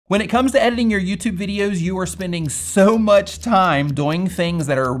When it comes to editing your YouTube videos, you are spending so much time doing things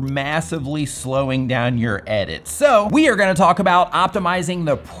that are massively slowing down your edits. So we are gonna talk about optimizing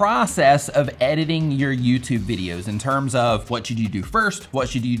the process of editing your YouTube videos in terms of what should you do first, what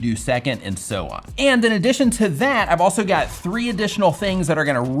should you do second, and so on. And in addition to that, I've also got 3 additional things that are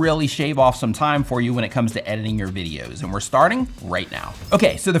gonna really shave off some time for you when it comes to editing your videos. And we're starting right now.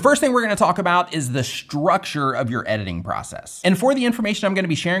 Okay, so the first thing we're gonna talk about is the structure of your editing process. And for the information I'm gonna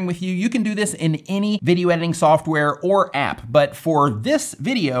be sharing with you, you can do this in any video editing software or app. But for this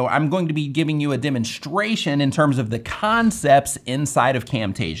video, I'm going to be giving you a demonstration in terms of the concepts inside of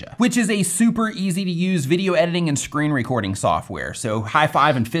Camtasia, which is a super easy to use video editing and screen recording software. So high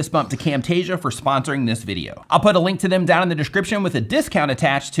five and fist bump to Camtasia for sponsoring this video. I'll put a link to them down in the description with a discount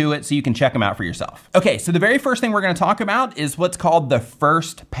attached to it so you can check them out for yourself. Okay, so the very first thing we're gonna talk about is what's called the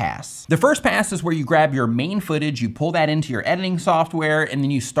first pass. The first pass is where you grab your main footage, you pull that into your editing software, and then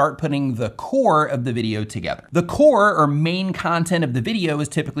you start putting the core of the video together. The core or main content of the video is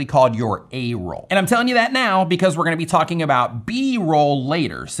typically called your A-roll. And I'm telling you that now because we're gonna be talking about B-roll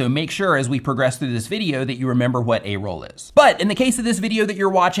later. So make sure as we progress through this video that you remember what A-roll is. But in the case of this video that you're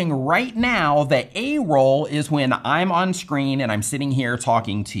watching right now, the A-roll is when I'm on screen and I'm sitting here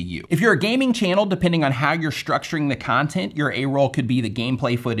talking to you. If you're a gaming channel, depending on how you're structuring the content, your A-roll could be the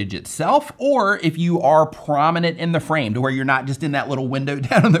gameplay footage itself, or if you are prominent in the frame to where you're not just in that little window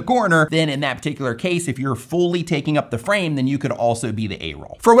down in the corner, then in that particular case, if you're fully taking up the frame, then you could also be the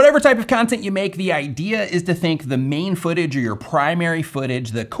A-roll. For whatever type of content you make, the idea is to think the main footage or your primary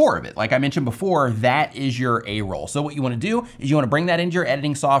footage, the core of it. Like I mentioned before, that is your A-roll. So what you wanna do is you wanna bring that into your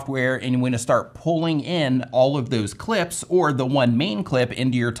editing software and you wanna start pulling in all of those clips or the one main clip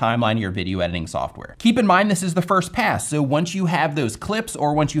into your timeline of your video editing software. Keep in mind, this is the first pass. So once you have those clips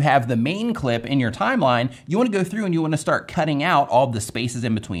or once you have the main clip in your timeline, you wanna go through and you wanna start cutting out all the spaces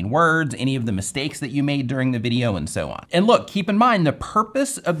in between words, any of the mistakes that you made during the video, and so on. And look, keep in mind, the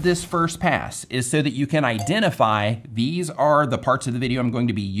purpose of this first pass is so that you can identify these are the parts of the video I'm going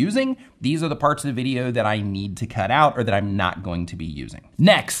to be using, these are the parts of the video that I need to cut out or that I'm not going to be using.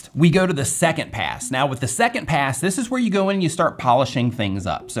 Next, we go to the second pass. Now with the second pass, this is where you go in and you start polishing things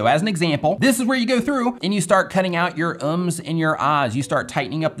up. So as an example, this is where you go through and you start cutting out your ums and your ahs. You start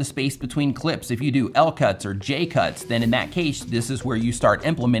tightening up the space between clips. If you do L cuts or J cuts, then in that case, this is where you start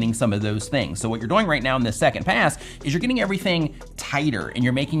implementing some of those things. So what you're doing right now in this second pass is you're getting everything tighter and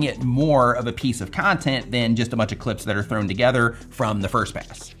you're making it more of a piece of content than just a bunch of clips that are thrown together from the first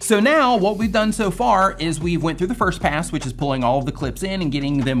pass. So now what we've done so far is we've went through the first pass, which is pulling all of the clips in and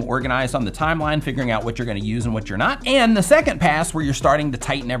getting them organized on the timeline, figuring out what you're gonna use and what you're not. And the second pass where you're starting to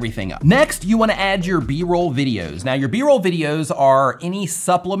tighten everything up. Next, you wanna add your B-roll videos. Now your B-roll videos are any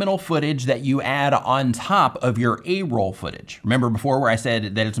supplemental footage that you add on top of your A-roll footage. Remember before where I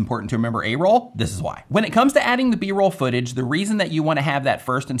said that it's important to remember A-roll? This is why. When it comes to adding the B-roll footage, the reason that you wanna have that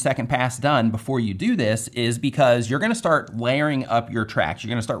first and second pass done before you do this is because you're gonna start layering up your tracks. You're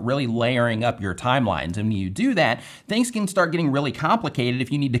gonna start really layering up your timelines. And when you do that, things can start getting really complicated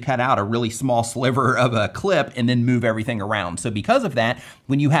if you need to cut out a really small sliver of a clip and then move everything around. So because of that,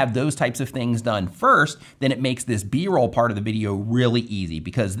 when you have those types of things done first, then it makes this B-roll part of the video really easy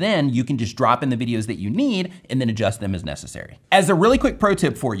because then you can just drop in the videos that you need and then adjust them as necessary. As a really quick pro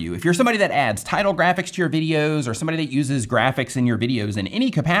tip for you, if you're somebody that adds title graphics to your videos or somebody that uses graphics in your videos in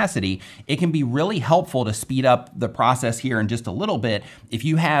any capacity, it can be really helpful to speed up the process here in just a little bit if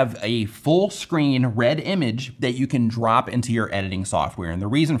you have a full screen red image that you can drop into your editing software. And the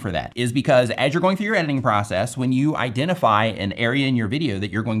reason for that is because as you're going through your editing process, when you identify an area in your video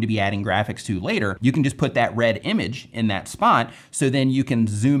that you're going to be adding graphics to later, you can just put that red image in that spot so then you can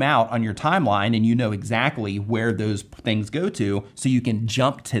zoom out on your timeline and you know exactly where those things go to so you can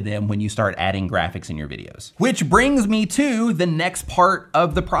jump to them when you start adding graphics in your videos. Which brings me to the next part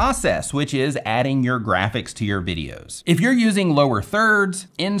of the process, which is adding your graphics to your videos. If you're using lower thirds,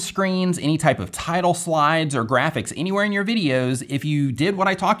 end screens, any type of title slides or graphics anywhere in your videos, if you did what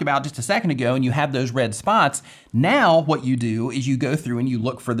I talked about just a second ago and you have those red spots, now what you do is you go through and you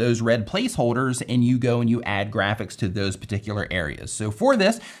look for those red placeholders and you go and you add graphics to those particular areas. So for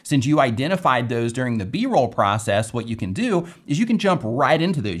this, since you identified those during the B-roll process, what you can do is you can jump right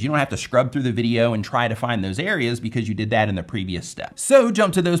into those. You don't have to scrub through the video and try to find those areas because you did that in the previous step. So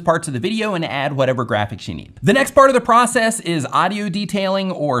jump to those parts of the video and add whatever graphics you need. The next part of the process is audio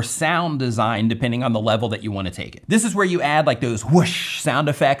detailing or sound design, depending on the level that you want to take it. This is where you add like those whoosh sound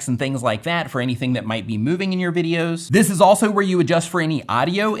effects and things like that for anything that might be moving in your videos. This is also where you adjust for any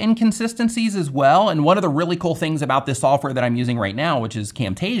audio inconsistencies as well. And one of the really cool things about this software that I'm using right now, which is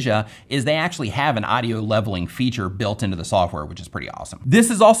Camtasia, is they actually have an audio leveling feature built into the software, which is pretty pretty awesome.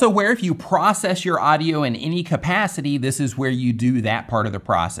 This is also where if you process your audio in any capacity, this is where you do that part of the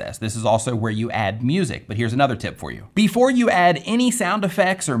process. This is also where you add music, but here's another tip for you. Before you add any sound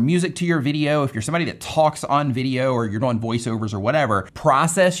effects or music to your video, if you're somebody that talks on video or you're doing voiceovers or whatever,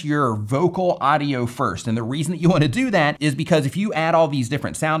 process your vocal audio first. And the reason that you want to do that is because if you add all these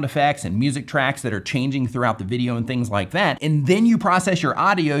different sound effects and music tracks that are changing throughout the video and things like that, and then you process your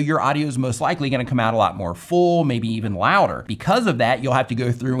audio is most likely going to come out a lot more full, maybe even louder. Because of that, you'll have to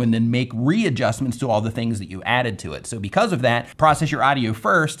go through and then make readjustments to all the things that you added to it. So because of that, process your audio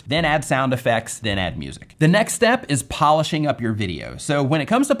first, then add sound effects, then add music. The next step is polishing up your video. So when it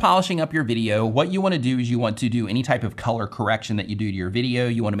comes to polishing up your video, what you want to do is you want to do any type of color correction that you do to your video.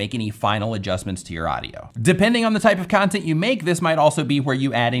 You want to make any final adjustments to your audio. Depending on the type of content you make, this might also be where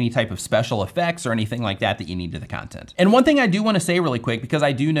you add any type of special effects or anything like that that you need to the content. And one thing I do want to say really quick, because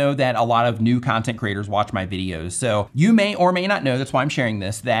I do know that a lot of new content creators watch my videos. So you may or may not know, that's why I'm sharing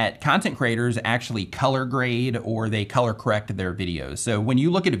this, that content creators actually color grade or they color correct their videos. So when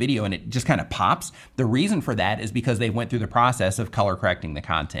you look at a video and it just kind of pops, the reason for that is because they went through the process of color correcting the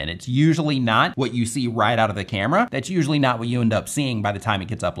content. It's usually not what you see right out of the camera. That's usually not what you end up seeing by the time it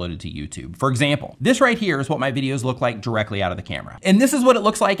gets uploaded to YouTube. For example, this right here is what my videos look like directly out of the camera. And this is what it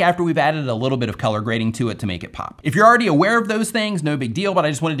looks like after we've added a little bit of color grading to it to make it pop. If you're already aware of those things, no big deal, but I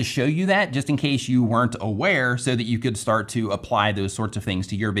just wanted to show you that just in case you weren't aware so that you could start to apply those sorts of things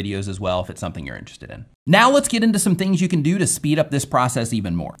to your videos as well if it's something you're interested in. Now let's get into some things you can do to speed up this process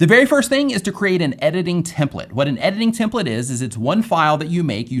even more. The very first thing is to create an editing template. What an editing template is it's one file that you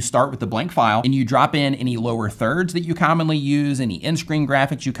make. You start with the blank file and you drop in any lower thirds that you commonly use, any in-screen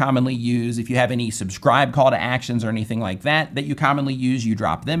graphics you commonly use. If you have any subscribe call to actions or anything like that that you commonly use, you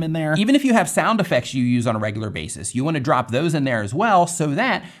drop them in there. Even if you have sound effects you use on a regular basis, you want to drop those in there as well so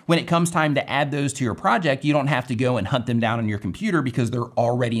that when it comes time to add those to your project, you don't have to go and hunt them down on your computer because they're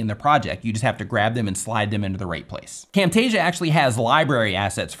already in the project. You just have to grab them and slide them into the right place. Camtasia actually has library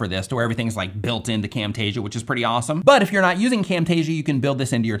assets for this to where everything's like built into Camtasia, which is pretty awesome. But if you're not using Camtasia, you can build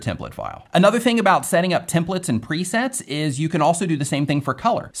this into your template file. Another thing about setting up templates and presets is you can also do the same thing for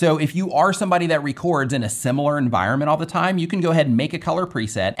color. So if you are somebody that records in a similar environment all the time, you can go ahead and make a color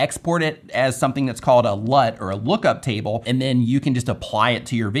preset, export it as something that's called a LUT or a lookup table, and then you can just apply it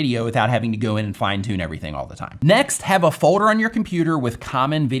to your video without having to go in and fine tune everything all the time. Next, have a folder on your computer with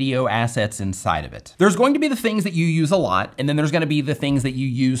common video assets inside of it. There's going to be the things that you use a lot, and then there's going to be the things that you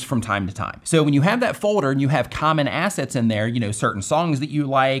use from time to time. So when you have that folder and you have common assets in there, you know, certain songs that you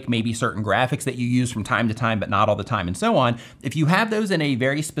like, maybe certain graphics that you use from time to time, but not all the time and so on. If you have those in a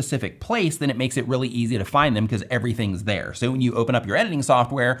very specific place, then it makes it really easy to find them because everything's there. So when you open up your editing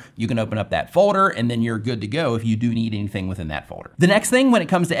software, you can open up that folder and then you're good to go if you do need anything within that folder. The next thing when it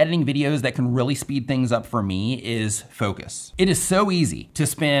comes to editing videos that can really speed things up for me is focus. It is so easy to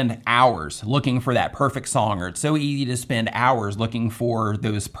spend hours looking for that perfect song, or it's so easy to spend hours looking for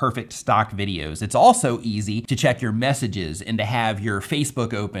those perfect stock videos. It's also easy to check your messages and to have your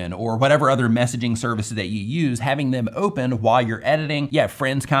Facebook open or whatever other messaging services that you use, having them open while you're editing. You have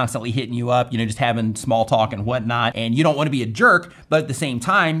friends constantly hitting you up, you know, just having small talk and whatnot, and you don't want to be a jerk, but at the same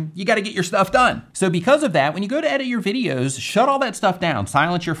time, you got to get your stuff done. So because of that, when you go to edit your videos, shut all that stuff down,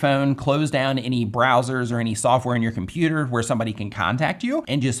 silence your phone, close down any browsers or any software in your computer where somebody can contact you,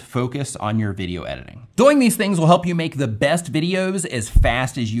 and just focus on your video editing. Doing these things will help you make the best videos as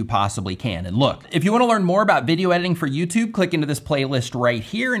fast as you possibly can. And look, if you want to learn more about video editing for YouTube, click into this playlist right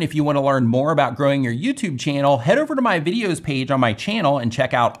here. And if you want to learn more about growing your YouTube channel, head over to my videos page on my channel and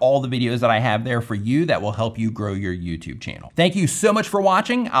check out all the videos that I have there for you that will help you grow your YouTube channel. Thank you so much for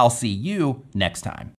watching. I'll see you next time.